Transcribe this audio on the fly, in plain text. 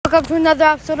Welcome to another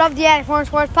episode of the Air Force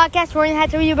Sports Podcast. We're going to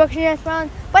have to read your books here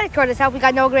round, but it's short as hell. We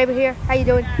got Noah Graber here. How you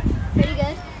doing? Pretty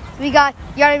good. We got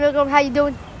Yanni Milgram. How you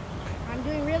doing? I'm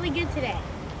doing really good today.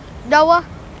 Noah,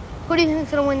 who do you think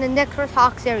is going to win the Knicks vs.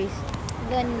 Hawks series?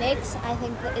 The Knicks, I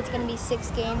think that it's going to be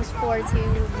 6 games,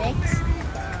 4-2 Knicks.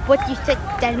 What do you think,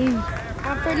 Danny?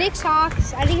 For Knicks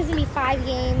Hawks, I think it's going to be 5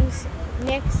 games.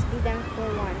 Knicks be down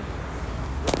 4-1.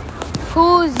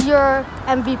 Who's your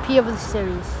MVP of the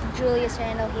series? Julius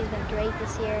Randle, he's been great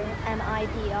this year.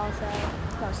 MIP also,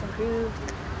 most improved.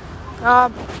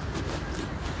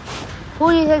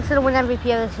 Who do you think is going to win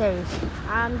MVP of the series?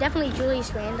 Definitely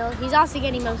Julius Randle. He's also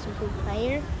getting most improved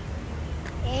player.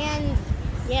 And,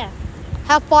 yeah.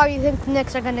 How far do you think the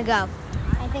Knicks are going to go?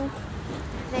 I think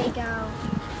they go...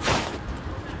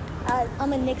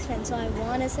 I'm a Knicks fan, so I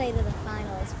want to say to the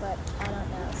finals, but I don't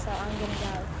know. So I'm going to go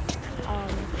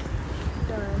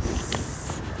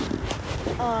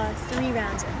 3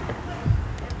 rounds in.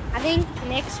 I think the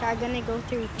Knicks are going to go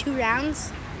through 2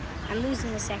 rounds. I'm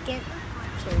losing the second.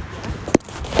 So,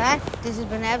 yeah. This has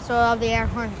been an episode of the Air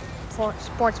Horn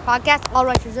Sports Podcast. All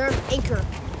rights reserved. Anchor.